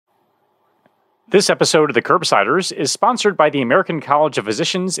This episode of The Curbsiders is sponsored by the American College of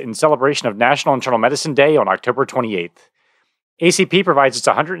Physicians in celebration of National Internal Medicine Day on October 28th. ACP provides its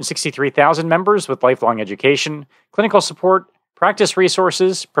 163,000 members with lifelong education, clinical support, practice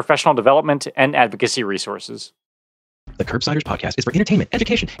resources, professional development, and advocacy resources. The Curbsiders podcast is for entertainment,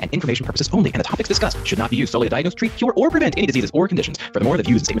 education, and information purposes only, and the topics discussed should not be used solely to diagnose, treat, cure, or prevent any diseases or conditions. Furthermore, the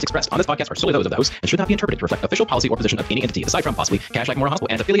views and statements expressed on this podcast are solely those of the host and should not be interpreted to reflect official policy or position of any entity, aside from possibly Cash Like Memorial Hospital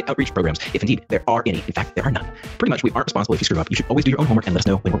and its affiliate outreach programs, if indeed there are any. In fact, there are none. Pretty much, we aren't responsible if you screw up. You should always do your own homework and let us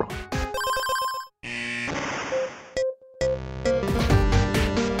know when we're wrong.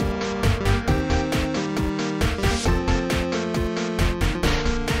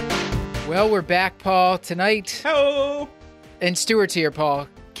 Well, we're back, Paul, tonight. Hello! And Stuart's here, Paul.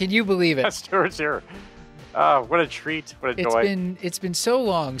 Can you believe it? Stuart's here. What a treat. What a joy. It's been so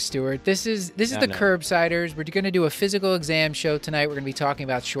long, Stuart. This is the Curbsiders. We're going to do a physical exam show tonight. We're going to be talking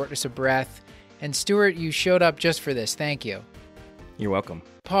about shortness of breath. And Stuart, you showed up just for this. Thank you. You're welcome.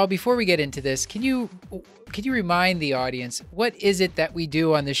 Paul, before we get into this, can you remind the audience, what is it that we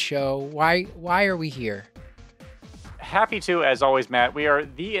do on this show? Why are we here? Happy to, as always, Matt. We are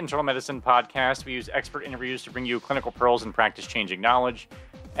the Internal Medicine podcast. We use expert interviews to bring you clinical pearls and practice-changing knowledge.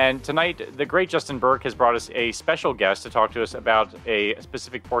 And tonight, the great Justin Berk has brought us a special guest to talk to us about a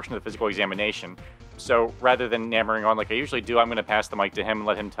specific portion of the physical examination. So rather than yammering on like I usually do, I'm going to pass the mic to him and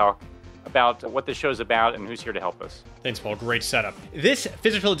let him talk about what the show's about and who's here to help us. Thanks, Paul. Great setup. This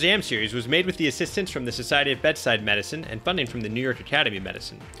physical exam series was made with the assistance from the Society of Bedside Medicine and funding from the New York Academy of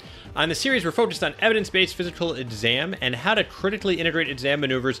Medicine. On the series, we're focused on evidence-based physical exam and how to critically integrate exam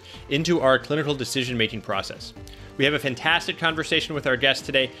maneuvers into our clinical decision-making process. We have a fantastic conversation with our guest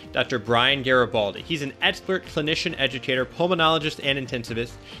today, Dr. Brian Garibaldi. He's an expert clinician, educator, pulmonologist, and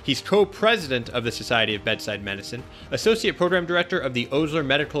intensivist. He's co-president of the Society of Bedside Medicine, associate program director of the Osler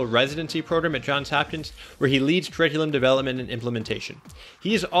Medical Residency Program at Johns Hopkins, where he leads curriculum development and implementation.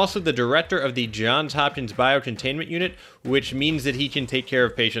 He is also the director of the Johns Hopkins Biocontainment Unit, which means that he can take care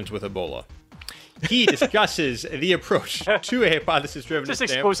of patients with Ebola. He discusses the approach to a hypothesis-driven exam.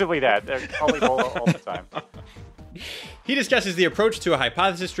 Just exclusively that. They're calling Ebola all the time. He discusses the approach to a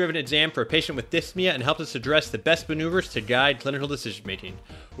hypothesis-driven exam for a patient with dyspnea and helps us address the best maneuvers to guide clinical decision-making.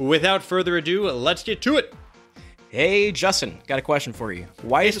 Without further ado, let's get to it. Hey, Justin, got a question for you.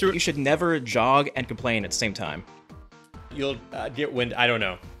 Why is it that you should never jog and complain at the same time? You'll get wind. I don't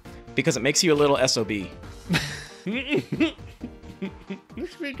know. Because it makes you a little SOB. That's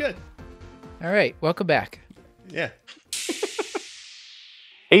pretty good. All right, welcome back. Yeah.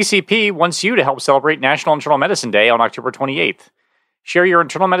 ACP wants you to help celebrate National Internal Medicine Day on October 28th. Share your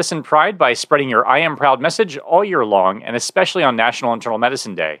internal medicine pride by spreading your I Am Proud message all year long, and especially on National Internal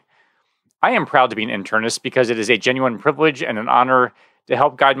Medicine Day. I am proud to be an internist because it is a genuine privilege and an honor to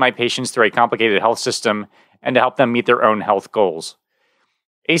help guide my patients through a complicated health system and to help them meet their own health goals.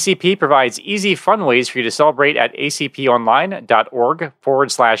 ACP provides easy, fun ways for you to celebrate at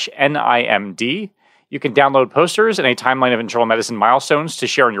acponline.org/NIMD. You can download posters and a timeline of internal medicine milestones to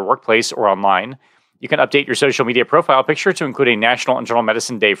share in your workplace or online. You can update your social media profile picture to include a National Internal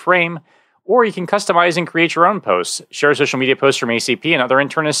Medicine Day frame, or you can customize and create your own posts, share social media posts from ACP and other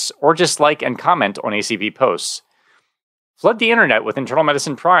internists, or just like and comment on ACP posts. Flood the internet with internal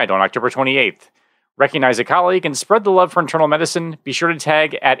medicine pride on October 28th. Recognize a colleague and spread the love for internal medicine. Be sure to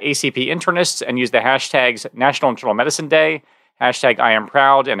tag at ACP internists and use the hashtags National Internal Medicine Day, hashtag I Am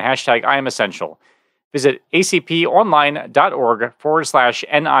Proud, and hashtag I Am Essential. Visit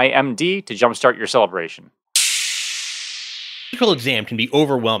acponline.org/NIMD to jumpstart your celebration. Physical exam can be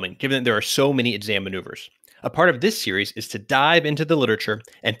overwhelming given that there are so many exam maneuvers. A part of this series is to dive into the literature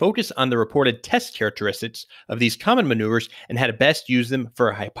and focus on the reported test characteristics of these common maneuvers and how to best use them for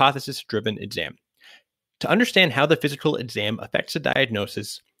a hypothesis-driven exam. To understand how the physical exam affects a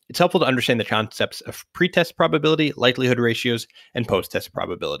diagnosis, it's helpful to understand the concepts of pretest probability, likelihood ratios, and post-test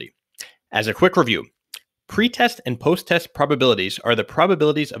probability. As a quick review, pretest and post-test probabilities are the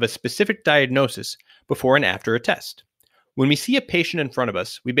probabilities of a specific diagnosis before and after a test. When we see a patient in front of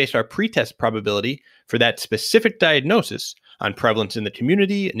us, we base our pretest probability for that specific diagnosis on prevalence in the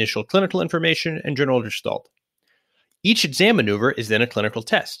community, initial clinical information, and general gestalt. Each exam maneuver is then a clinical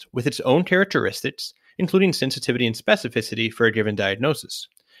test with its own characteristics, including sensitivity and specificity for a given diagnosis.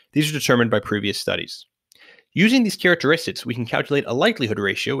 These are determined by previous studies. Using these characteristics, we can calculate a likelihood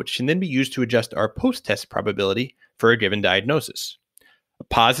ratio, which can then be used to adjust our post-test probability for a given diagnosis. A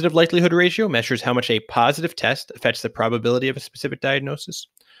positive likelihood ratio measures how much a positive test affects the probability of a specific diagnosis,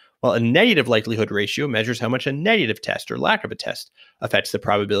 while a negative likelihood ratio measures how much a negative test or lack of a test affects the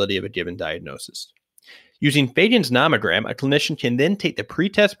probability of a given diagnosis. Using Fagin's nomogram, a clinician can then take the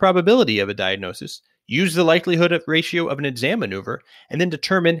pretest probability of a diagnosis, use the likelihood ratio of an exam maneuver, and then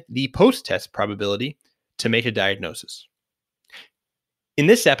determine the post-test probability to make a diagnosis. In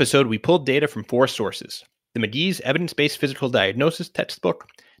this episode, we pulled data from 4 sources: the McGee's Evidence-Based Physical Diagnosis textbook,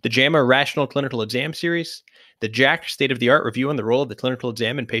 the JAMA Rational Clinical Exam series, the Jack State-of-the-Art review on the role of the clinical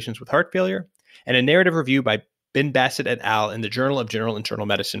exam in patients with heart failure, and a narrative review by Ben Bassett et al. In the Journal of General Internal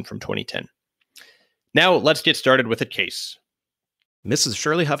Medicine from 2010. Now, let's get started with a case. Mrs.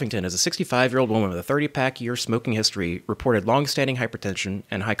 Shirley Huffington is a 65-year-old woman with a 30-pack-year smoking history, reported long-standing hypertension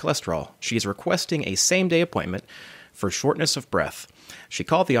and high cholesterol. She is requesting a same-day appointment for shortness of breath. She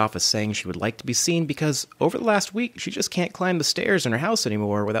called the office saying she would like to be seen because over the last week, she just can't climb the stairs in her house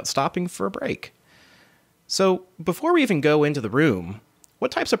anymore without stopping for a break. So, before we even go into the room,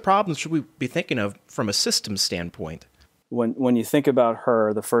 what types of problems should we be thinking of from a systems standpoint? When you think about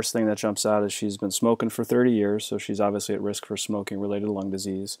her, the first thing that jumps out is she's been smoking for 30 years, so she's obviously at risk for smoking-related lung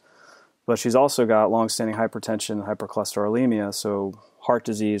disease. But she's also got long-standing hypertension and hypercholesterolemia, so heart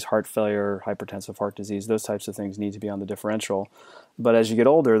disease, heart failure, hypertensive heart disease, those types of things need to be on the differential. But as you get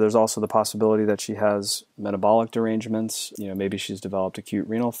older, there's also the possibility that she has metabolic derangements. Maybe she's developed acute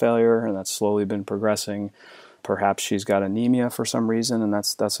renal failure, and that's slowly been progressing. Perhaps she's got anemia for some reason, and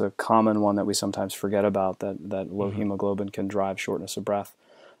that's a common one that we sometimes forget about, that low hemoglobin can drive shortness of breath.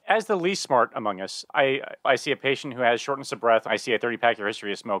 As the least smart among us, I see a patient who has shortness of breath. I see a 30-pack-year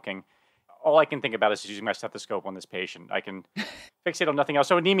history of smoking. All I can think about is using my stethoscope on this patient. I can fixate on nothing else.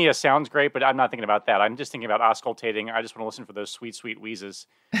 So anemia sounds great, but I'm not thinking about that. I'm just thinking about auscultating. I just want to listen for those sweet, sweet wheezes.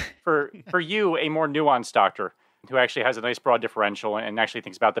 For you, a more nuanced doctor who actually has a nice broad differential and actually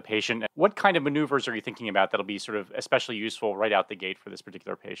thinks about the patient, what kind of maneuvers are you thinking about that'll be sort of especially useful right out the gate for this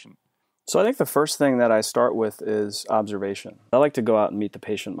particular patient? So I think the first thing that I start with is observation. I like to go out and meet the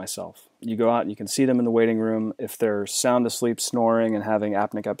patient myself. You go out and you can see them in the waiting room. If they're sound asleep, snoring, and having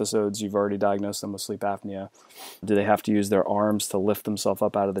apneic episodes, you've already diagnosed them with sleep apnea. Do they have to use their arms to lift themselves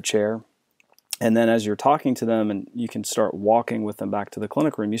up out of the chair? And then as you're talking to them and you can start walking with them back to the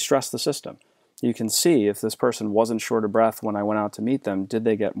clinic room, you stress the system. You can see if this person wasn't short of breath when I went out to meet them, did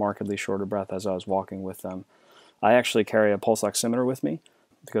they get markedly short of breath as I was walking with them? I actually carry a pulse oximeter with me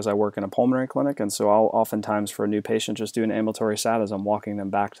because I work in a pulmonary clinic, and so I'll oftentimes for a new patient just do an ambulatory sat as I'm walking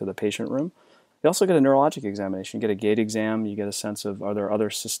them back to the patient room. You also get a neurologic examination. You get a gait exam. You get a sense of are there other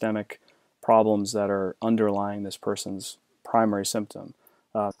systemic problems that are underlying this person's primary symptom.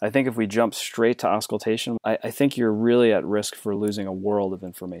 I think if we jump straight to auscultation, I think you're really at risk for losing a world of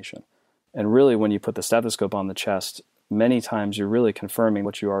information. And really, when you put the stethoscope on the chest, many times you're really confirming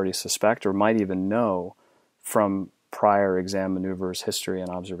what you already suspect or might even know from prior exam maneuvers, history, and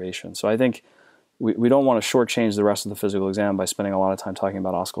observation. So I think we don't want to shortchange the rest of the physical exam by spending a lot of time talking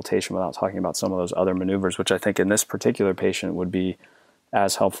about auscultation without talking about some of those other maneuvers, which I think in this particular patient would be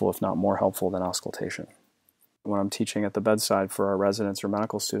as helpful, if not more helpful, than auscultation. When I'm teaching at the bedside for our residents or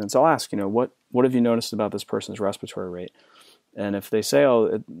medical students, I'll ask, what have you noticed about this person's respiratory rate? And if they say,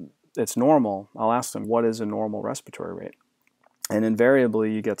 it's normal, I'll ask them, what is a normal respiratory rate? And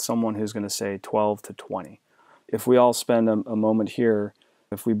invariably, you get someone who's going to say 12 to 20. If we all spend a moment here,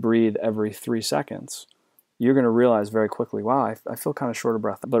 if we breathe every 3 seconds, you're going to realize very quickly, wow, I feel kind of short of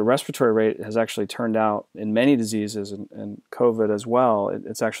breath. But respiratory rate has actually turned out in many diseases, and COVID as well,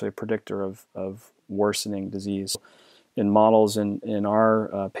 it's actually a predictor of worsening disease. In models in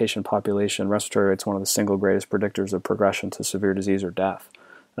our patient population, respiratory rate is one of the single greatest predictors of progression to severe disease or death.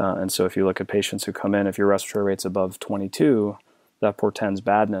 And so if you look at patients who come in, if your respiratory rate's above 22, that portends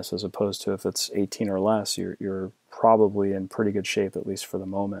badness, as opposed to if it's 18 or less, you're probably in pretty good shape, at least for the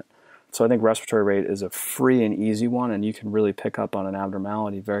moment. So I think respiratory rate is a free and easy one, and you can really pick up on an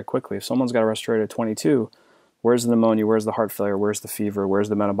abnormality very quickly. If someone's got a respiratory rate of 22, where's the pneumonia, where's the heart failure, where's the fever, where's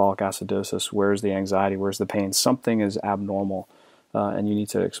the metabolic acidosis, where's the anxiety, where's the pain? Something is abnormal, and you need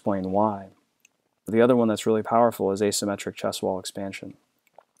to explain why. The other one that's really powerful is asymmetric chest wall expansion.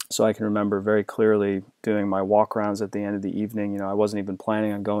 So I can remember very clearly doing my walk rounds at the end of the evening. I wasn't even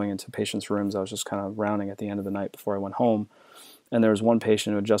planning on going into patients' rooms. I was just kind of rounding at the end of the night before I went home. And there was one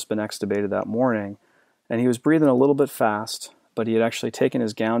patient who had just been extubated that morning, and he was breathing a little bit fast, but he had actually taken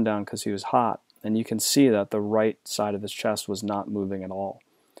his gown down because he was hot. And you can see that the right side of his chest was not moving at all.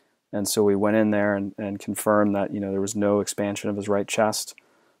 And so we went in there and confirmed that, there was no expansion of his right chest.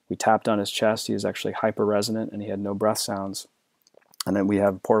 We tapped on his chest. He was actually hyperresonant, and he had no breath sounds. And then we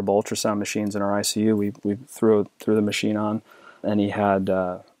have portable ultrasound machines in our ICU. We threw the machine on, and he had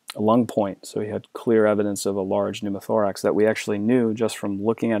a lung point. So he had clear evidence of a large pneumothorax that we actually knew just from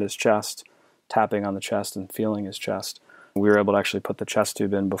looking at his chest, tapping on the chest, and feeling his chest. We were able to actually put the chest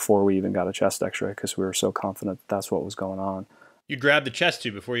tube in before we even got a chest x-ray because we were so confident that's what was going on. You grabbed the chest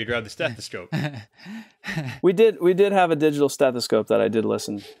tube before you grabbed the stethoscope. We did have a digital stethoscope that I did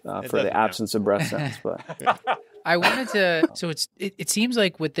listen for the absence of breath sounds. But I wanted to, so it seems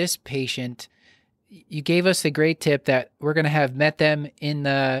like with this patient, you gave us the great tip that we're going to have met them in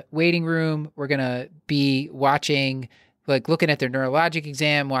the waiting room. We're going to be watching, like looking at their neurologic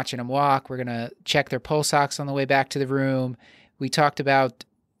exam, watching them walk. We're going to check their pulse ox on the way back to the room. We talked about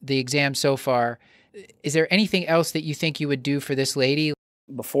the exam so far. Is there anything else that you think you would do for this lady?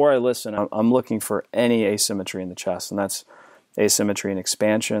 Before I listen, I'm looking for any asymmetry in the chest, and that's asymmetry in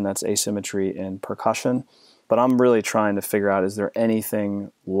expansion, that's asymmetry in percussion. But I'm really trying to figure out, is there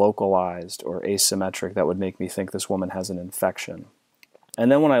anything localized or asymmetric that would make me think this woman has an infection? And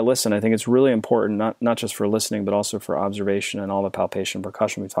then when I listen, I think it's really important, not just for listening, but also for observation and all the palpation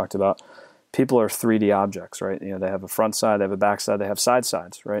percussion we talked about. People are 3D objects, right? They have a front side, they have a back side, they have sides,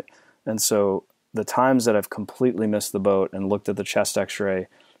 right? And so the times that I've completely missed the boat and looked at the chest x-ray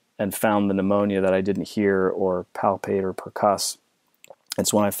and found the pneumonia that I didn't hear or palpate or percuss,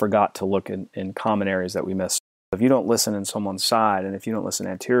 it's when I forgot to look in common areas that we miss. If you don't listen in someone's side and if you don't listen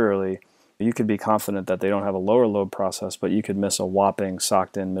anteriorly, you could be confident that they don't have a lower lobe process, but you could miss a whopping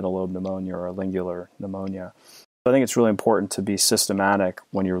socked-in middle lobe pneumonia or a lingular pneumonia. I think it's really important to be systematic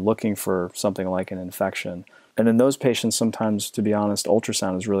when you're looking for something like an infection. And in those patients, sometimes, to be honest,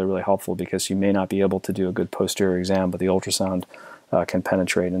 ultrasound is really, really helpful because you may not be able to do a good posterior exam, but the ultrasound can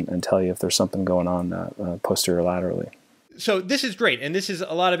penetrate and tell you if there's something going on posterior laterally. So this is great, and this is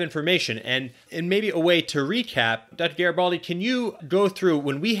a lot of information. And maybe a way to recap, Dr. Garibaldi, can you go through,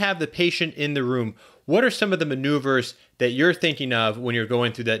 when we have the patient in the room, what are some of the maneuvers that you're thinking of when you're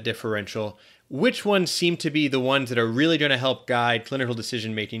going through that differential? Which ones seem to be the ones that are really going to help guide clinical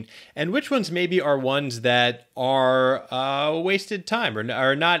decision-making, and which ones maybe are ones that are wasted time or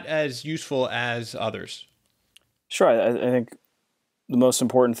are not as useful as others? Sure. I think the most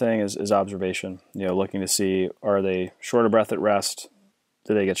important thing is observation, looking to see, are they short of breath at rest?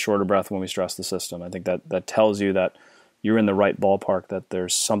 Do they get short of breath when we stress the system? I think that tells you that you're in the right ballpark, that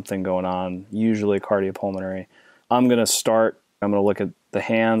there's something going on, usually cardiopulmonary. I'm going to look at the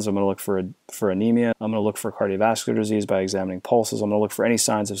hands. I'm going to look for anemia. I'm going to look for cardiovascular disease by examining pulses. I'm going to look for any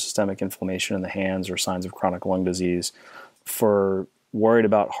signs of systemic inflammation in the hands or signs of chronic lung disease. For worried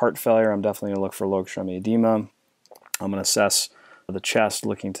about heart failure, I'm definitely going to look for low extremity edema. I'm going to assess the chest,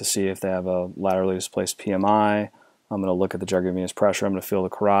 looking to see if they have a laterally displaced PMI. I'm going to look at the jugular venous pressure. I'm going to feel the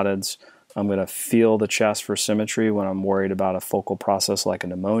carotids. I'm going to feel the chest for symmetry when I'm worried about a focal process like a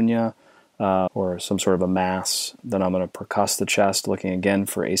pneumonia or some sort of a mass. Then I'm going to percuss the chest, looking again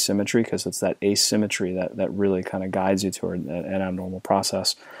for asymmetry, because it's that asymmetry that really kind of guides you toward an abnormal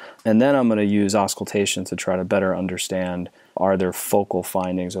process. And then I'm going to use auscultation to try to better understand, are there focal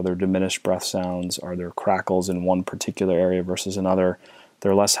findings? Are there diminished breath sounds? Are there crackles in one particular area versus another?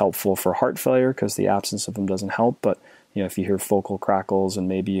 They're less helpful for heart failure because the absence of them doesn't help. But if you hear focal crackles and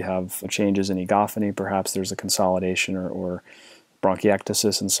maybe you have changes in egophony, perhaps there's a consolidation or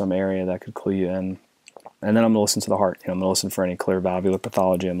bronchiectasis in some area that could clue you in. And then I'm going to listen to the heart. I'm going to listen for any clear valvular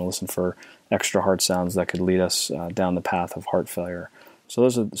pathology. I'm going to listen for extra heart sounds that could lead us down the path of heart failure. So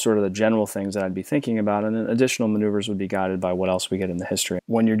those are sort of the general things that I'd be thinking about. And then additional maneuvers would be guided by what else we get in the history.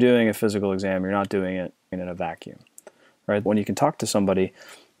 When you're doing a physical exam, you're not doing it in a vacuum, right? When you can talk to somebody,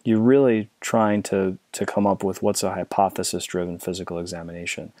 you're really trying to come up with what's a hypothesis-driven physical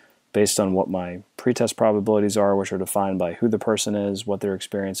examination based on what my pretest probabilities are, which are defined by who the person is, what they're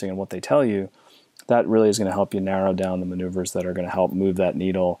experiencing, and what they tell you. That really is going to help you narrow down the maneuvers that are going to help move that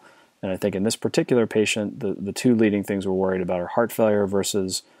needle. And I think in this particular patient, the two leading things we're worried about are heart failure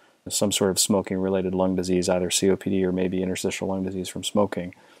versus some sort of smoking-related lung disease, either COPD or maybe interstitial lung disease from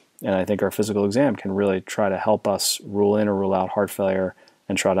smoking. And I think our physical exam can really try to help us rule in or rule out heart failure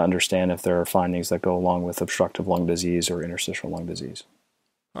and try to understand if there are findings that go along with obstructive lung disease or interstitial lung disease.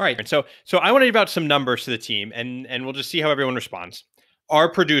 All right. So I want to give out some numbers to the team, and we'll just see how everyone responds. Our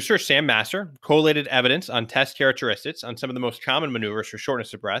producer, Sam Masur, collated evidence on test characteristics on some of the most common maneuvers for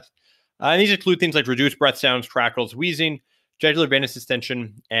shortness of breath. And these include things like reduced breath sounds, crackles, wheezing, jugular venous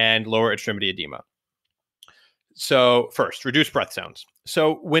distension, and lower extremity edema. So first, reduced breath sounds.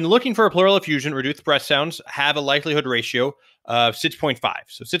 So when looking for a pleural effusion, reduced breath sounds have a likelihood ratio of 6.5.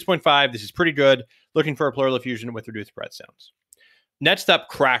 So 6.5, this is pretty good, looking for a pleural effusion with reduced breath sounds. Next up,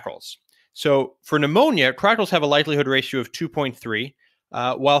 crackles. So for pneumonia, crackles have a likelihood ratio of 2.3,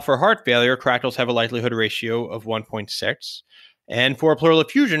 while for heart failure, crackles have a likelihood ratio of 1.6. And for a pleural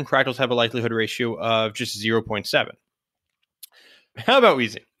effusion, crackles have a likelihood ratio of just 0.7. How about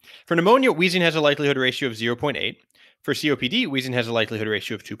wheezing? For pneumonia, wheezing has a likelihood ratio of 0.8. For COPD, wheezing has a likelihood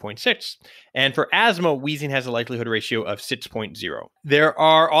ratio of 2.6. And for asthma, wheezing has a likelihood ratio of 6.0. There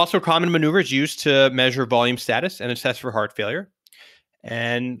are also common maneuvers used to measure volume status and assess for heart failure.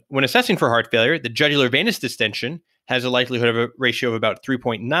 And when assessing for heart failure, the jugular venous distension has a likelihood of a ratio of about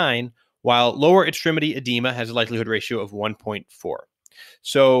 3.9, while lower extremity edema has a likelihood ratio of 1.4.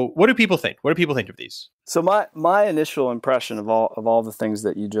 So what do people think? What do people think of these? So my initial impression of all the things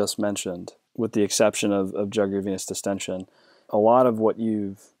that you just mentioned, with the exception of jugular venous distension, a lot of what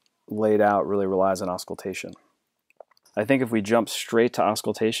you've laid out really relies on auscultation. I think if we jump straight to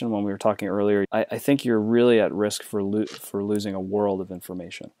auscultation when we were talking earlier, I think you're really at risk for losing a world of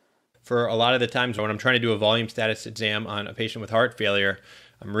information. For a lot of the times when I'm trying to do a volume status exam on a patient with heart failure,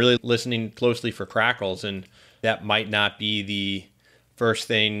 I'm really listening closely for crackles, and that might not be the first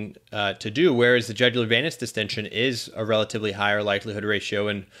thing to do, whereas the jugular venous distension is a relatively higher likelihood ratio,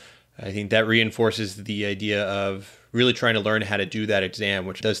 and I think that reinforces the idea of really trying to learn how to do that exam,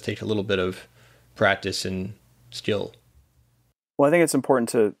 which does take a little bit of practice and skill. Well, I think it's important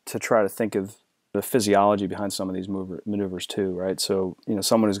to try to think of the physiology behind some of these maneuvers too, right? So,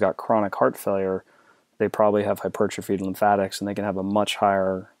 someone who's got chronic heart failure, they probably have hypertrophied lymphatics, and they can have a much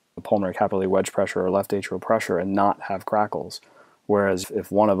higher pulmonary capillary wedge pressure or left atrial pressure and not have crackles. Whereas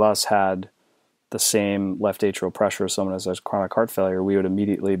if one of us had the same left atrial pressure as someone who has chronic heart failure, we would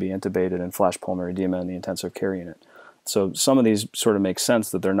immediately be intubated and flash pulmonary edema in the intensive care unit. So some of these sort of make sense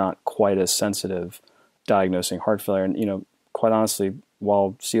that they're not quite as sensitive diagnosing heart failure. And, quite honestly,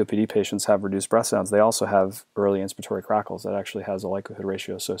 while COPD patients have reduced breath sounds, they also have early inspiratory crackles that actually has a likelihood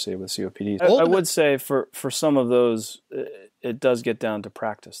ratio associated with COPD. I would say for some of those, it does get down to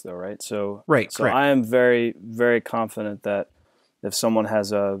practice though, right? So Right. I am very, very confident that if someone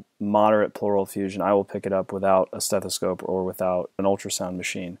has a moderate pleural effusion, I will pick it up without a stethoscope or without an ultrasound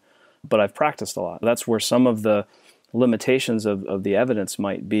machine. But I've practiced a lot. That's where some of the limitations of the evidence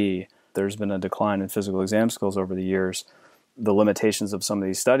might be. There's been a decline in physical exam skills over the years. The limitations of some of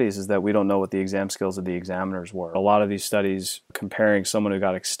these studies is that we don't know what the exam skills of the examiners were. A lot of these studies comparing someone who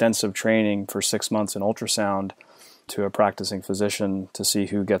got extensive training for 6 months in ultrasound to a practicing physician to see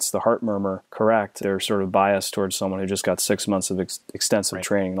who gets the heart murmur correct, they're sort of biased towards someone who just got 6 months of extensive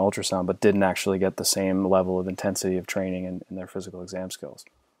training in ultrasound but didn't actually get the same level of intensity of training in their physical exam skills.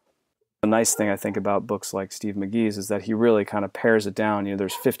 The nice thing I think about books like Steve McGee's is that he really kind of pares it down.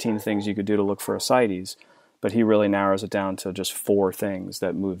 There's 15 things you could do to look for ascites, but he really narrows it down to just 4 things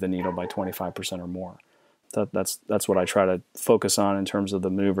that move the needle by 25% or more. That's what I try to focus on in terms of the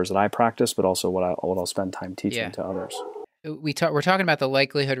maneuvers that I practice, but also what I'll spend time teaching to others. We're talking about the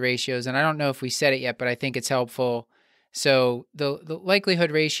likelihood ratios, and I don't know if we said it yet, but I think it's helpful. So the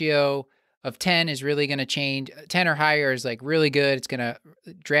likelihood ratio of 10 is really going to change. 10 or higher is like really good. It's going to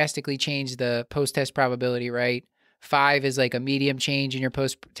drastically change the post-test probability, right? 5 is like a medium change in your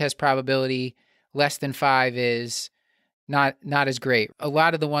post-test probability. Less than 5 is not as great. A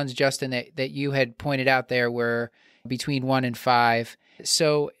lot of the ones, Justin, that you had pointed out there were between 1 and 5.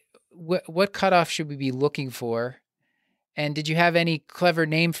 So what cutoff should we be looking for? And did you have any clever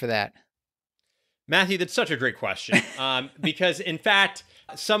name for that? Matthew, that's such a great question. Because in fact,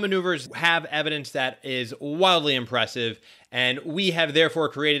 some maneuvers have evidence that is wildly impressive, and we have therefore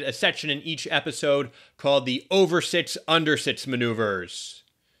created a section in each episode called the over-sits, under-sits maneuvers.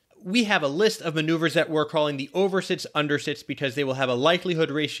 We have a list of maneuvers that we're calling the over-sits, under-sits because they will have a likelihood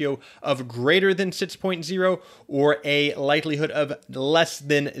ratio of greater than 6.0 or a likelihood of less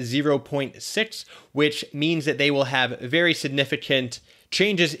than 0.6, which means that they will have very significant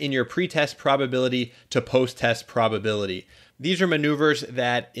changes in your pre-test probability to post-test probability. These are maneuvers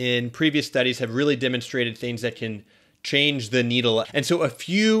that in previous studies have really demonstrated things that can change the needle. And so a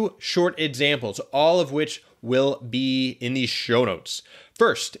few short examples, all of which will be in these show notes.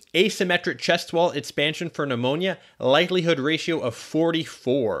 First, asymmetric chest wall expansion for pneumonia, likelihood ratio of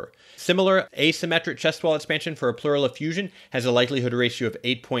 44. Similar asymmetric chest wall expansion for a pleural effusion has a likelihood ratio of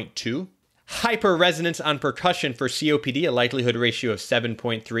 8.2. Hyperresonance on percussion for COPD, a likelihood ratio of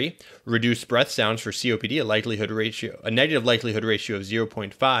 7.3. Reduced breath sounds for COPD, a negative likelihood ratio of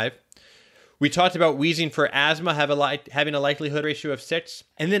 0.5. We talked about wheezing for asthma having a likelihood ratio of 6.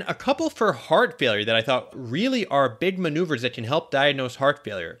 And then a couple for heart failure that I thought really are big maneuvers that can help diagnose heart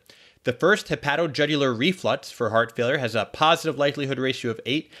failure. The first, hepatojugular reflux for heart failure, has a positive likelihood ratio of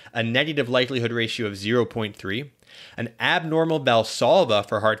 8, a negative likelihood ratio of 0.3. An abnormal Valsalva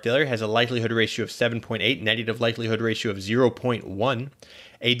for heart failure has a likelihood ratio of 7.8, negative likelihood ratio of 0.1.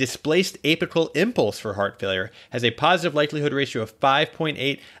 A displaced apical impulse for heart failure has a positive likelihood ratio of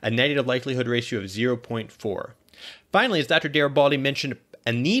 5.8, a negative likelihood ratio of 0.4. Finally, as Dr. Garibaldi mentioned,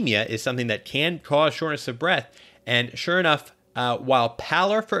 anemia is something that can cause shortness of breath, And sure enough, while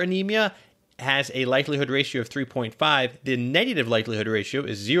pallor for anemia has a likelihood ratio of 3.5, the negative likelihood ratio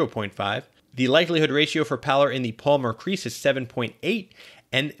is 0.5. The likelihood ratio for pallor in the palmar crease is 7.8,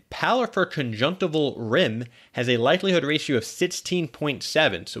 and pallor for conjunctival rim has a likelihood ratio of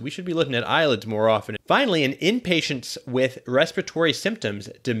 16.7, so we should be looking at eyelids more often. Finally, in inpatients with respiratory symptoms,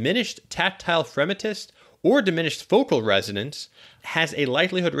 diminished tactile fremitus or diminished focal resonance has a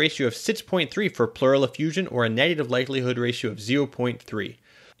likelihood ratio of 6.3 for pleural effusion or a negative likelihood ratio of 0.3.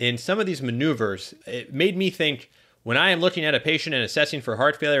 In some of these maneuvers, it made me think, when I am looking at a patient and assessing for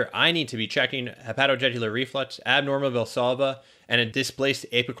heart failure, I need to be checking hepatojugular reflux, abnormal Valsalva, and a displaced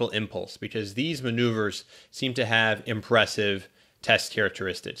apical impulse, because these maneuvers seem to have impressive test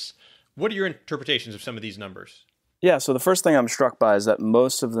characteristics. What are your interpretations of some of these numbers? Yeah, so the first thing I'm struck by is that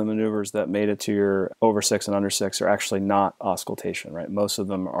most of the maneuvers that made it to your over 6 and under 6 are actually not auscultation, right? Most of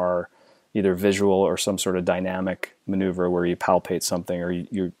them are either visual or some sort of dynamic maneuver where you palpate something or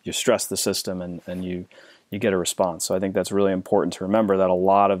you stress the system and you get a response. So I think that's really important to remember, that a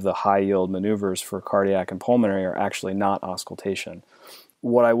lot of the high-yield maneuvers for cardiac and pulmonary are actually not auscultation.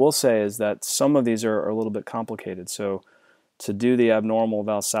 What I will say is that some of these are a little bit complicated. So to do the abnormal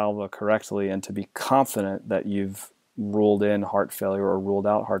Valsalva correctly and to be confident that you've ruled in heart failure or ruled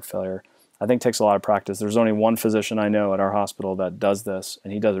out heart failure, I think takes a lot of practice. There's only one physician I know at our hospital that does this,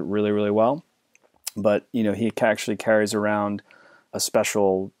 and he does it really, really well. But he actually carries around a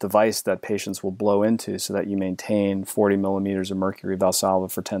special device that patients will blow into so that you maintain 40 millimeters of mercury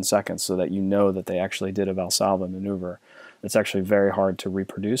Valsalva for 10 seconds so that you know that they actually did a Valsalva maneuver. It's actually very hard to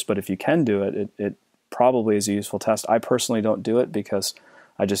reproduce, but if you can do it, it probably is a useful test. I personally don't do it because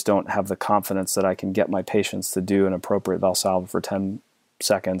I just don't have the confidence that I can get my patients to do an appropriate Valsalva for 10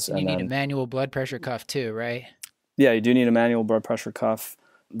 seconds. You need a manual blood pressure cuff too, right? Yeah, you do need a manual blood pressure cuff.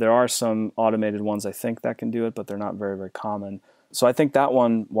 There are some automated ones I think that can do it, but they're not very, very common. So I think that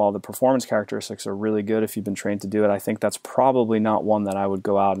one, while the performance characteristics are really good if you've been trained to do it, I think that's probably not one that I would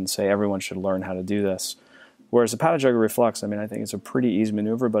go out and say everyone should learn how to do this. Whereas hepatojugular reflux, I think it's a pretty easy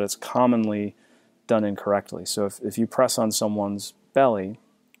maneuver, but it's commonly done incorrectly. So if you press on someone's belly,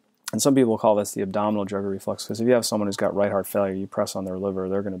 and some people call this the abdominal jugular reflex, because if you have someone who's got right heart failure, you press on their liver,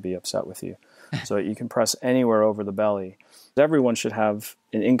 they're going to be upset with you. So you can press anywhere over the belly. Everyone should have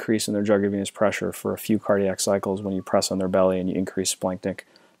an increase in their jugular venous pressure for a few cardiac cycles when you press on their belly and you increase splanchnic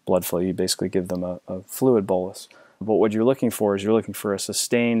blood flow. You basically give them a fluid bolus. But what you're looking for is a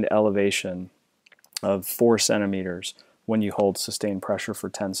sustained elevation of 4 centimeters when you hold sustained pressure for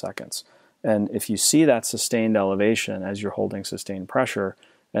 10 seconds. And if you see that sustained elevation as you're holding sustained pressure,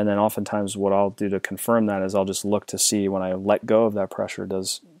 and then oftentimes what I'll do to confirm that is I'll just look to see when I let go of that pressure,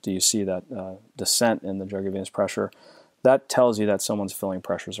 do you see that descent in the jugular venous pressure? That tells you that someone's filling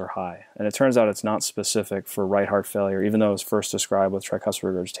pressures are high. And it turns out it's not specific for right heart failure. Even though it was first described with tricuspid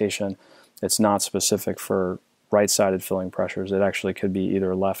regurgitation, it's not specific for right-sided filling pressures. It actually could be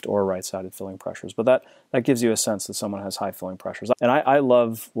either left or right-sided filling pressures. But that gives you a sense that someone has high filling pressures. And I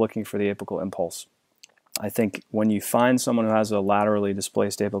love looking for the apical impulse. I think when you find someone who has a laterally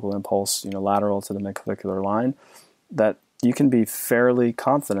displaced apical impulse, lateral to the midclavicular line, that you can be fairly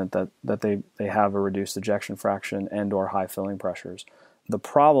confident that they have a reduced ejection fraction and or high filling pressures. The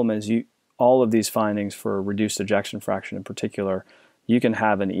problem is all of these findings for reduced ejection fraction in particular, you can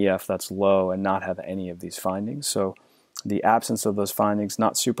have an EF that's low and not have any of these findings. So the absence of those findings,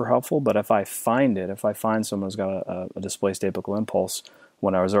 not super helpful, but if I find someone who's got a displaced apical impulse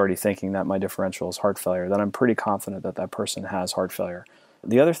when I was already thinking that my differential is heart failure, then I'm pretty confident that person has heart failure.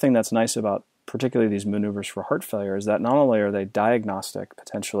 The other thing that's nice about particularly these maneuvers for heart failure is that not only are they diagnostic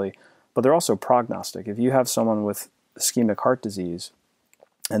potentially, but they're also prognostic. If you have someone with ischemic heart disease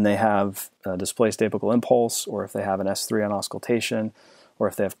and they have a displaced apical impulse, or if they have an S3 on auscultation, or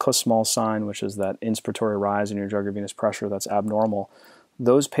if they have Kussmaul sign, which is that inspiratory rise in your jugular venous pressure that's abnormal,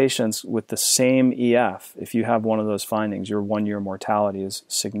 those patients with the same EF, if you have one of those findings, your 1-year mortality is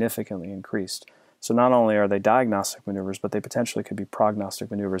significantly increased. So not only are they diagnostic maneuvers, but they potentially could be prognostic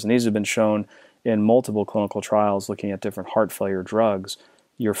maneuvers. And these have been shown in multiple clinical trials looking at different heart failure drugs.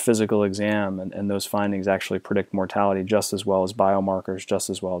 Your physical exam and those findings actually predict mortality just as well as biomarkers, just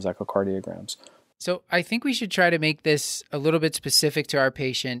as well as echocardiograms. So I think we should try to make this a little bit specific to our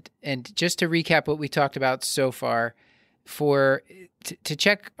patient. And just to recap what we talked about so far, to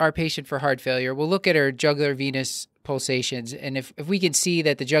check our patient for heart failure, we'll look at her jugular venous pulsations. And if we can see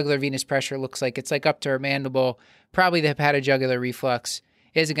that the jugular venous pressure looks like it's like up to her mandible, probably the hepatojugular reflux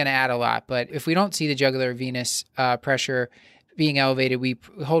isn't going to add a lot. But if we don't see the jugular venous pressure being elevated, we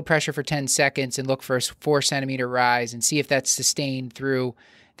hold pressure for 10 seconds and look for a 4 centimeter rise and see if that's sustained through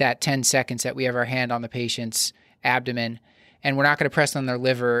that 10 seconds that we have our hand on the patient's abdomen, and we're not going to press on their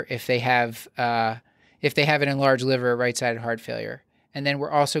liver if they have an enlarged liver, right-sided heart failure. And then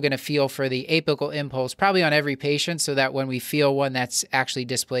we're also going to feel for the apical impulse, probably on every patient, so that when we feel one that's actually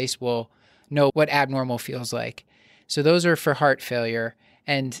displaced, we'll know what abnormal feels like. So those are for heart failure.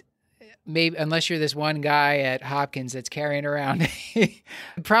 And maybe, unless you're this one guy at Hopkins that's carrying around,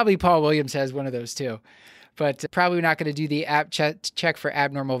 probably Paul Williams has one of those too, but probably not going to do the check for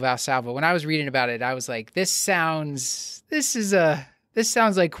abnormal Valsalva. When I was reading about it, I was like, this sounds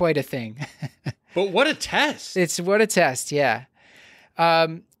like quite a thing. But what a test. What a test. Yeah.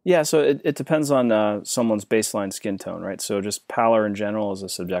 Yeah, so it depends on someone's baseline skin tone, right? So just pallor in general is a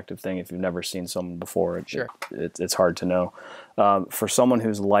subjective thing. If you've never seen someone before, it's hard to know. For someone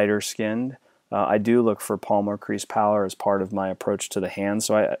who's lighter skinned, I do look for palmar crease pallor as part of my approach to the hands.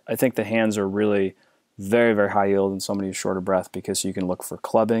 So I think the hands are really very, very high yield in somebody who's short of breath, because you can look for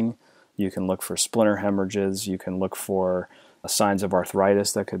clubbing, you can look for splinter hemorrhages, you can look for signs of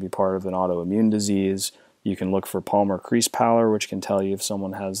arthritis that could be part of an autoimmune disease. You can look for palmar crease pallor, which can tell you if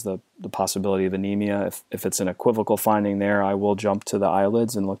someone has the possibility of anemia. If it's an equivocal finding there, I will jump to the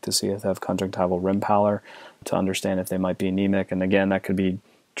eyelids and look to see if they have conjunctival rim pallor to understand if they might be anemic. And again, that could be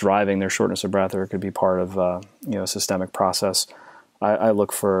driving their shortness of breath, or it could be part of a systemic process. I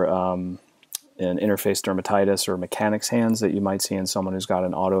look for an interface dermatitis or mechanics hands that you might see in someone who's got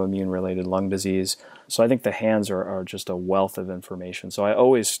an autoimmune-related lung disease. So I think the hands are just a wealth of information. So I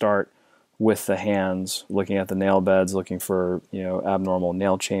always start with the hands, looking at the nail beds, looking for abnormal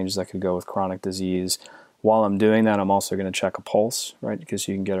nail change that could go with chronic disease. While I'm doing that, I'm also going to check a pulse, right? Because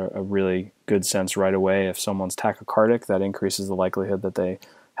you can get a really good sense right away. If someone's tachycardic, that increases the likelihood that they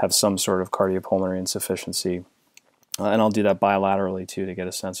have some sort of cardiopulmonary insufficiency. And I'll do that bilaterally too, to get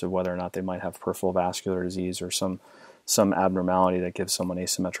a sense of whether or not they might have peripheral vascular disease or some abnormality that gives someone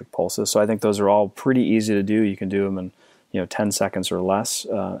asymmetric pulses. So I think those are all pretty easy to do. You can do them in 10 seconds or less,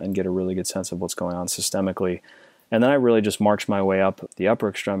 and get a really good sense of what's going on systemically. And then I really just march my way up the upper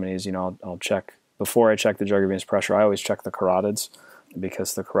extremities. I'll check, before I check the jugular venous pressure, I always check the carotids,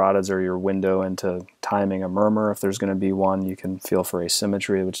 because the carotids are your window into timing a murmur. If there's going to be one, you can feel for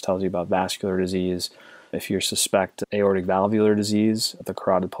asymmetry, which tells you about vascular disease. If you suspect aortic valvular disease, the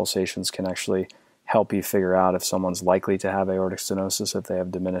carotid pulsations can actually help you figure out if someone's likely to have aortic stenosis, if they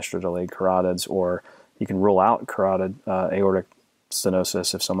have diminished or delayed carotids, or you can rule out carotid aortic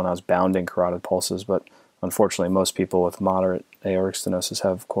stenosis if someone has bounding carotid pulses. But unfortunately, most people with moderate aortic stenosis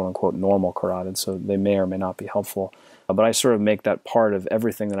have quote-unquote normal carotids, so they may or may not be helpful. But I sort of make that part of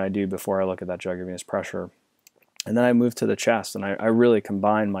everything that I do before I look at that jugular venous pressure. And then I move to the chest, and I really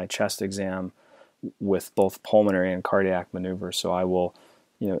combine my chest exam with both pulmonary and cardiac maneuvers. So I will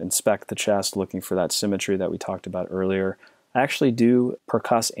inspect the chest, looking for that symmetry that we talked about earlier. I actually do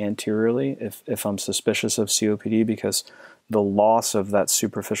percuss anteriorly if I'm suspicious of COPD, because the loss of that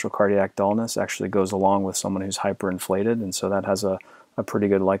superficial cardiac dullness actually goes along with someone who's hyperinflated, and so that has a pretty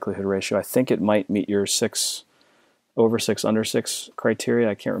good likelihood ratio. I think it might meet your 6 over 6 under 6 criteria.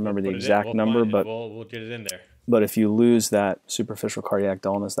 I can't remember the exact number, but we'll get it in there. But if you lose that superficial cardiac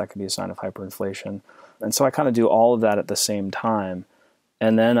dullness, that could be a sign of hyperinflation. And so I kind of do all of that at the same time,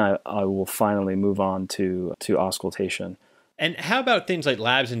 and then I will finally move on to auscultation. And how about things like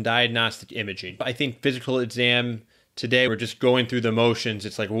labs and diagnostic imaging? I think physical exam today, we're just going through the motions.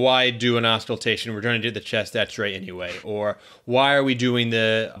 It's like, why do an auscultation? We're trying to do the chest x-ray anyway. Or why are we doing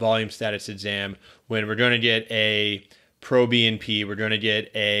the volume status exam when we're going to get a pro-BNP, we're going to get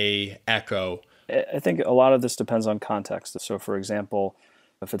a echo? I think a lot of this depends on context. So for example,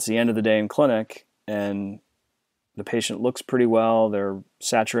 if it's the end of the day in clinic and the patient looks pretty well, they're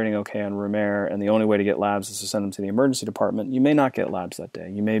saturating okay on room air, and the only way to get labs is to send them to the emergency department, you may not get labs that day.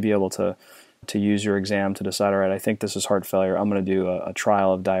 You may be able to use your exam to decide, all right, I think this is heart failure. I'm going to do a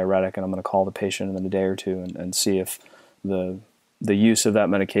trial of diuretic, and I'm going to call the patient in a day or two and see if the use of that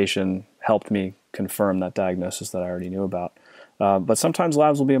medication helped me confirm that diagnosis that I already knew about. But sometimes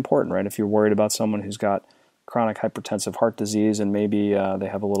labs will be important, right? If you're worried about someone who's got chronic hypertensive heart disease and maybe they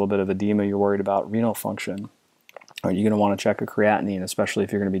have a little bit of edema, you're worried about renal function. Are you going to want to check a creatinine, especially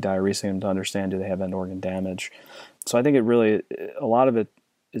if you're going to be diuresing them to understand, do they have end organ damage? So I think a lot of it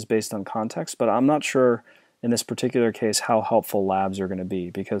is based on context, but I'm not sure in this particular case how helpful labs are going to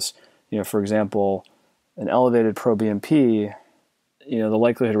be because, for example, an elevated pro-BNP, the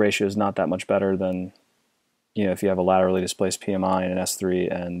likelihood ratio is not that much better than, if you have a laterally displaced PMI and an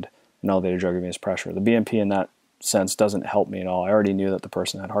S3 and an elevated jugular venous pressure. The BNP in that sense doesn't help me at all. I already knew that the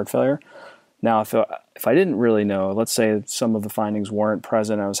person had heart failure. Now, if I didn't really know, let's say some of the findings weren't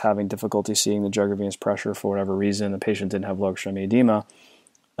present, I was having difficulty seeing the jugular venous pressure for whatever reason, the patient didn't have lower extremity edema,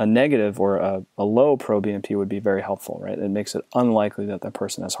 a negative or a low pro-BNP would be very helpful, right? It makes it unlikely that that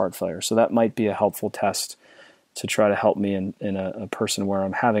person has heart failure. So that might be a helpful test to try to help me in a person where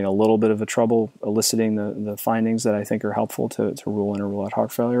I'm having a little bit of a trouble eliciting the findings that I think are helpful to rule in or rule out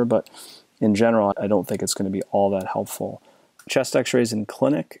heart failure. But in general, I don't think it's going to be all that helpful. Chest x-rays in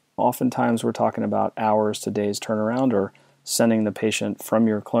clinic, oftentimes we're talking about hours to days turnaround or sending the patient from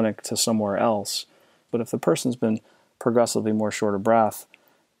your clinic to somewhere else. But if the person's been progressively more short of breath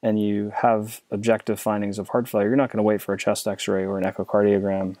and you have objective findings of heart failure, you're not going to wait for a chest x-ray or an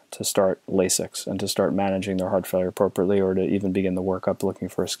echocardiogram to start Lasix and to start managing their heart failure appropriately or to even begin the workup looking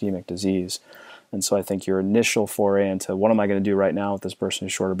for ischemic disease. And so I think your initial foray into what am I going to do right now with this person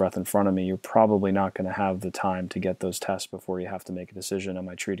who's short of breath in front of me, you're probably not going to have the time to get those tests before you have to make a decision. Am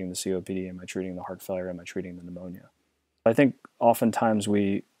I treating the COPD? Am I treating the heart failure? Am I treating the pneumonia? I think oftentimes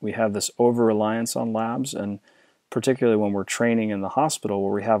we have this over-reliance on labs, and particularly when we're training in the hospital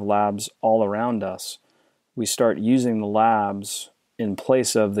where we have labs all around us, we start using the labs in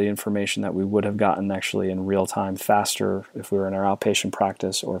place of the information that we would have gotten actually in real time faster if we were in our outpatient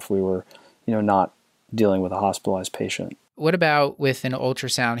practice or if we were not dealing with a hospitalized patient. What about with an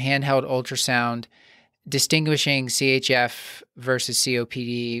ultrasound, handheld ultrasound, distinguishing CHF versus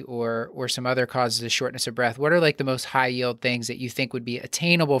COPD or some other causes of shortness of breath? What are like the most high yield things that you think would be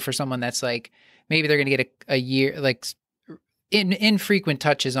attainable for someone that's like, maybe they're going to get a year, like infrequent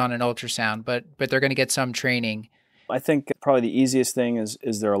touches on an ultrasound, but they're going to get some training? I think probably the easiest thing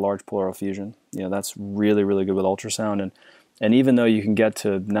is there a large pleural effusion? That's really, really good with ultrasound. And even though you can get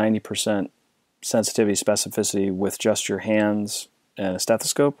to 90% sensitivity specificity with just your hands and a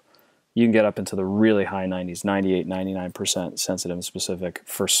stethoscope, you can get up into the really high 90s, 98, 99% sensitive and specific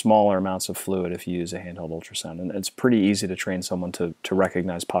for smaller amounts of fluid if you use a handheld ultrasound. And it's pretty easy to train someone to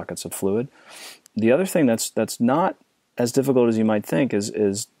recognize pockets of fluid. The other thing that's not as difficult as you might think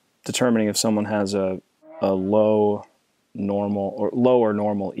is determining if someone has a low or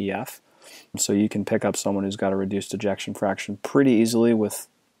normal EF. So you can pick up someone who's got a reduced ejection fraction pretty easily with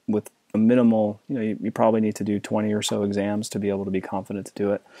a minimal, you probably need to do 20 or so exams to be able to be confident to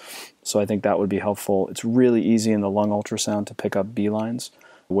do it. So I think that would be helpful. It's really easy in the lung ultrasound to pick up B lines,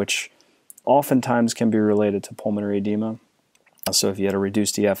 which oftentimes can be related to pulmonary edema. So if you had a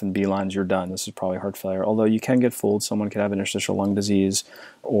reduced EF and B lines, you're done. This is probably heart failure. Although you can get fooled. Someone could have interstitial lung disease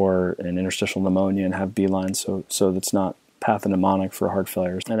or an interstitial pneumonia and have B lines. So that's not pathognomonic for heart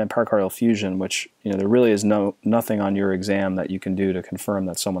failure. And then pericardial effusion, which there really is nothing on your exam that you can do to confirm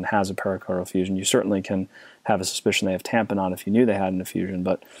that someone has a pericardial effusion. You certainly can have a suspicion they have tamponade if you knew they had an effusion,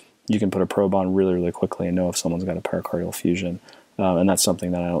 but you can put a probe on really, really quickly and know if someone's got a pericardial effusion. And that's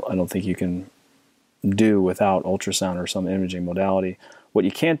something that I don't think you can do without ultrasound or some imaging modality. What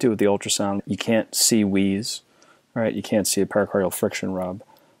you can't do with the ultrasound, you can't see wheeze, right? You can't see a pericardial friction rub.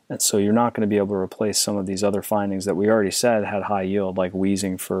 And so you're not going to be able to replace some of these other findings that we already said had high yield, like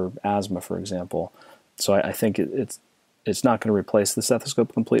wheezing for asthma, for example. So I think it's not going to replace the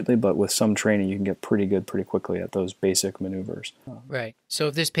stethoscope completely, but with some training, you can get pretty good pretty quickly at those basic maneuvers. Right. So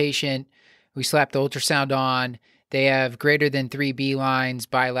if this patient, we slap the ultrasound on, they have greater than 3 B lines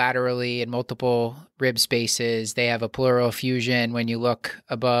bilaterally in multiple rib spaces. They have a pleural effusion when you look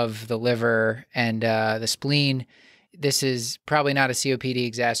above the liver and the spleen. This is probably not a COPD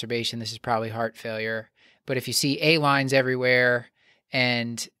exacerbation. This is probably heart failure. But if you see A lines everywhere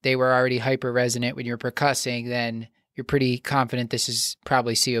and they were already hyperresonant when you're percussing, then you're pretty confident this is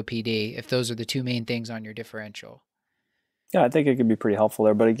probably COPD if those are the two main things on your differential. Yeah, I think it could be pretty helpful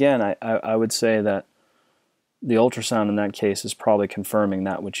there. But again, I would say that the ultrasound in that case is probably confirming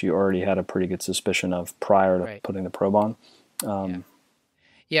that which you already had a pretty good suspicion of prior to putting the probe on.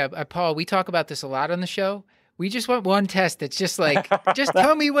 Yeah, Paul, we talk about this a lot on the show. We just want one test that's just like, just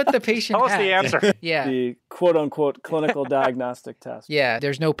tell me what the patient Tell has. us the answer. Yeah. The quote-unquote clinical diagnostic test. Yeah,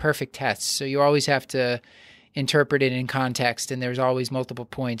 there's no perfect tests, so you always have to interpret it in context, and there's always multiple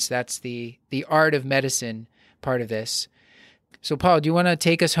points. That's the art of medicine part of this. So, Paul, do you want to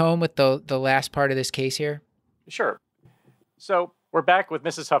take us home with the last part of this case here? Sure. So we're back with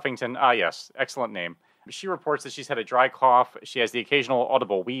Mrs. Huffington. Ah, yes. Excellent name. She reports that she's had a dry cough. She has the occasional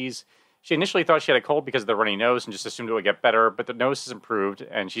audible wheeze. She initially thought she had a cold because of the runny nose and just assumed it would get better, but the nose has improved,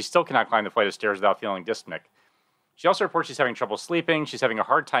 and she still cannot climb the flight of stairs without feeling dyspneic. She also reports she's having trouble sleeping. She's having a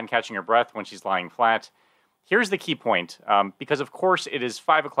hard time catching her breath when she's lying flat. Here's the key point, because of course it is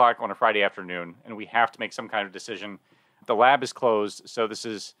 5 o'clock on a Friday afternoon, and we have to make some kind of decision. The lab is closed, so this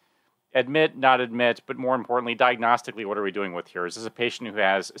is admit, not admit, but more importantly, diagnostically, what are we doing with here? Is this a patient who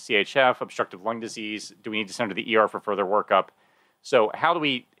has CHF, obstructive lung disease? Do we need to send her to the ER for further workup? So how do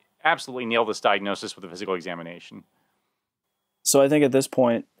we absolutely nail this diagnosis with a physical examination? So I think at this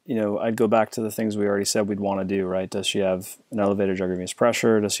point, I'd go back to the things we already said we'd want to do, right? Does she have an elevated jugular venous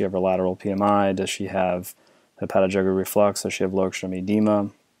pressure? Does she have a lateral PMI? Does she have hepatojugular reflux? Does she have lower extremity edema?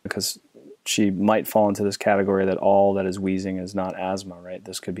 Because she might fall into this category that all that is wheezing is not asthma, right?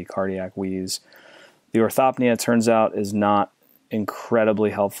 This could be cardiac wheeze. The orthopnea, it turns out, is not incredibly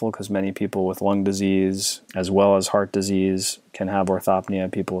helpful because many people with lung disease as well as heart disease can have orthopnea,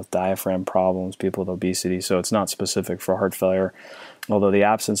 people with diaphragm problems, people with obesity. So it's not specific for heart failure, although the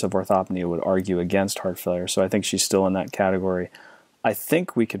absence of orthopnea would argue against heart failure. So I think she's still in that category. I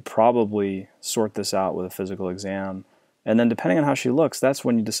think we could probably sort this out with a physical exam. And then depending on how she looks, that's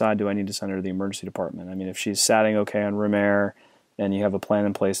when you decide, do I need to send her to the emergency department? I mean, if she's satting okay on room air, and you have a plan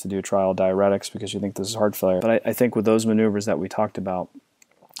in place to do trial diuretics because you think this is heart failure. But I think with those maneuvers that we talked about,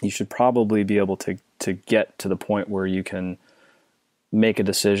 you should probably be able to get to the point where you can make a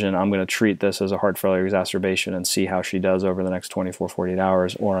decision, I'm going to treat this as a heart failure exacerbation and see how she does over the next 24, 48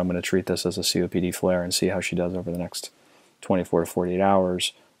 hours, or I'm going to treat this as a COPD flare and see how she does over the next 24 to 48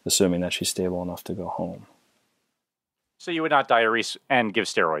 hours, assuming that she's stable enough to go home. So you would not diurese and give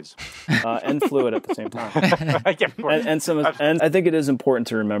steroids, and fluid at the same time. Yeah, and I think it is important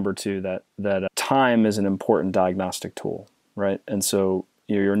to remember too that time is an important diagnostic tool, right? And so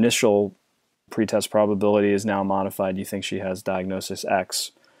your initial pretest probability is now modified. You think she has diagnosis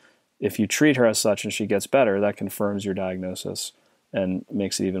X. If you treat her as such and she gets better, that confirms your diagnosis and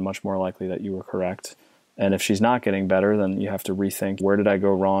makes it even much more likely that you were correct. And if she's not getting better, then you have to rethink, where did I go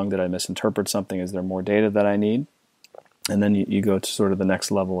wrong? Did I misinterpret something? Is there more data that I need? And then you go to sort of the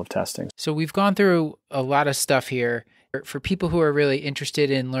next level of testing. So we've gone through a lot of stuff here. For people who are really interested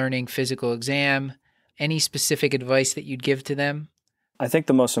in learning physical exam, any specific advice that you'd give to them? I think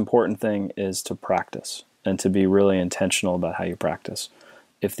the most important thing is to practice and to be really intentional about how you practice.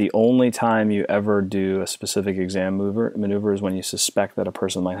 If the only time you ever do a specific exam maneuver is when you suspect that a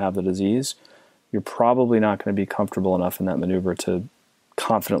person might have the disease, you're probably not going to be comfortable enough in that maneuver to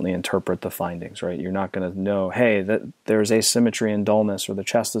confidently interpret the findings, right? You're not going to know, hey, that there's asymmetry and dullness, or the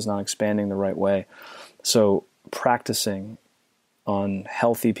chest is not expanding the right way. So practicing on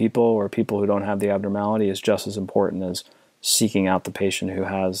healthy people or people who don't have the abnormality is just as important as seeking out the patient who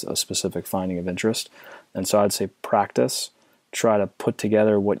has a specific finding of interest. And so I'd say practice, try to put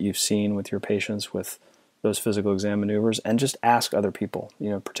together what you've seen with your patients with those physical exam maneuvers, and just ask other people,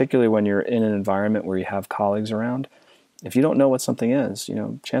 particularly when you're in an environment where you have colleagues around. If you don't know what something is,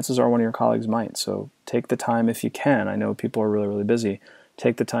 chances are one of your colleagues might. So take the time if you can. I know people are really, really busy.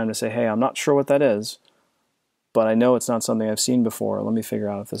 Take the time to say, hey, I'm not sure what that is, but I know it's not something I've seen before. Let me figure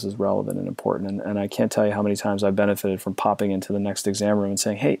out if this is relevant and important. And I can't tell you how many times I've benefited from popping into the next exam room and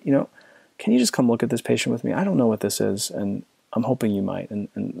saying, hey, can you just come look at this patient with me? I don't know what this is, and I'm hoping you might.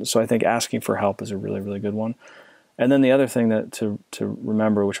 And so I think asking for help is a really, really good one. And then the other thing that to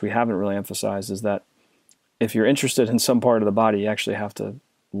remember, which we haven't really emphasized, is that if you're interested in some part of the body, you actually have to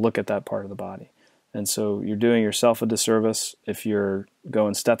look at that part of the body. And so you're doing yourself a disservice if you're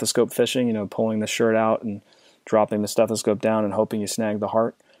going stethoscope fishing, pulling the shirt out and dropping the stethoscope down and hoping you snag the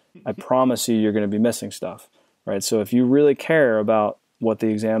heart. I promise you're going to be missing stuff, right? So if you really care about what the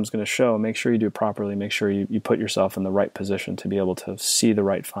exam is going to show, make sure you do it properly. Make sure you put yourself in the right position to be able to see the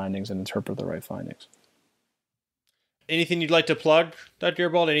right findings and interpret the right findings. Anything you'd like to plug, Dr.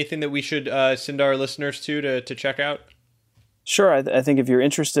 Garibaldi? Anything that we should send our listeners to check out? Sure. I think if you're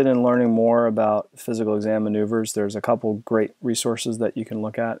interested in learning more about physical exam maneuvers, there's a couple great resources that you can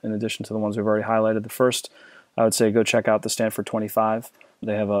look at in addition to the ones we've already highlighted. The first, I would say go check out the Stanford 25.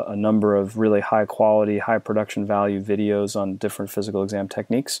 They have a number of really high quality, high production value videos on different physical exam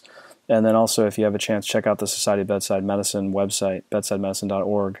techniques. And then also, if you have a chance, check out the Society of Bedside Medicine website,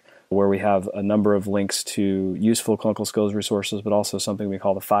 bedsidemedicine.org, where we have a number of links to useful clinical skills resources, but also something we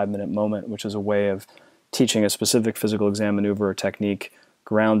call the 5-minute moment, which is a way of teaching a specific physical exam maneuver or technique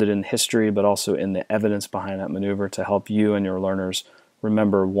grounded in history, but also in the evidence behind that maneuver to help you and your learners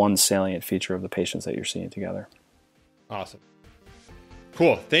remember one salient feature of the patients that you're seeing together. Awesome.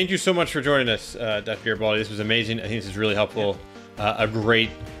 Cool. Thank you so much for joining us, Dr. Garibaldi. This was amazing. I think this is really helpful. A great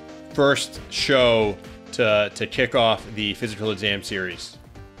first show to kick off the physical exam series.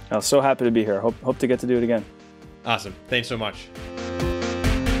 I was so happy to be here. Hope to get to do it again. Awesome. Thanks so much.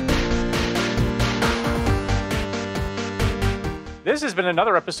 This has been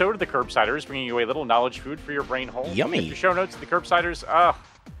another episode of The Curbsiders, bringing you a little knowledge food for your brain hole. Yummy. Get your show notes at The Curbsiders.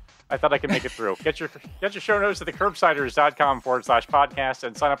 I thought I could make it through. Get your show notes at thecurbsiders.com/podcast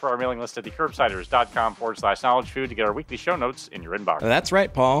and sign up for our mailing list at thecurbsiders.com/knowledge food to get our weekly show notes in your inbox. That's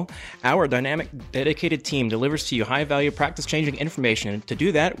right, Paul. Our dynamic, dedicated team delivers to you high-value, practice-changing information. To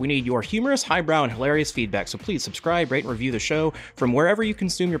do that, we need your humorous, highbrow, and hilarious feedback. So please subscribe, rate, and review the show from wherever you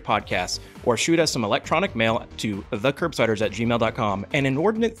consume your podcasts, or shoot us some electronic mail to thecurbsiders@gmail.com. And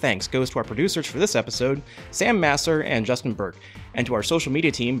inordinate thanks goes to our producers for this episode, Sam Masur and Justin Berk, and to our social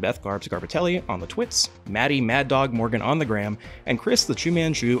media team, Beth Garbitelli on the Twits, Maddie Mad Dog Morgan on the gram, and Chris the Chu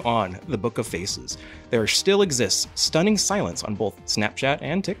Man Chu on the Book of Faces. There still exists stunning silence on both Snapchat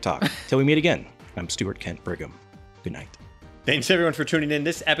and TikTok. Till we meet again, I'm Stuart Kent Brigham. Good night. Thanks everyone for tuning in.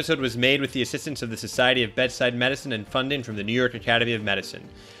 This episode was made with the assistance of the Society of Bedside Medicine and funding from the New York Academy of Medicine.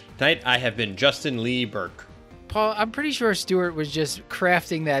 Tonight I have been Justin Lee Berk. Paul, I'm pretty sure Stuart was just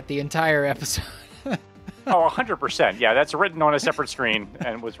crafting that the entire episode. Oh, 100%. Yeah, that's written on a separate screen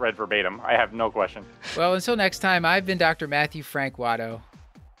and was read verbatim. I have no question. Well, until next time, I've been Dr. Matthew Frank Watto.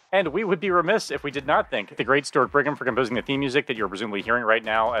 And we would be remiss if we did not thank the great Stuart Brigham for composing the theme music that you're presumably hearing right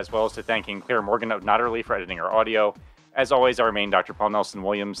now, as well as to thanking Clair Morgan of Notterly for editing our audio. As always, our main Dr. Paul Nelson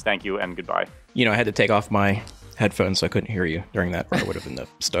Williams, thank you and goodbye. You know, I had to take off my headphones so I couldn't hear you during that, or I would have been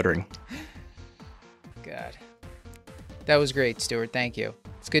stuttering. God. That was great, Stuart. Thank you.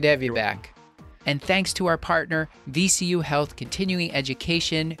 It's good to have you back. And thanks to our partner, VCU Health Continuing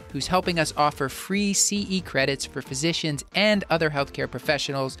Education, who's helping us offer free CE credits for physicians and other healthcare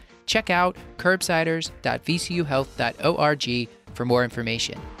professionals. Check out curbsiders.vcuhealth.org for more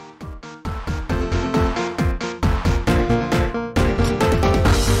information.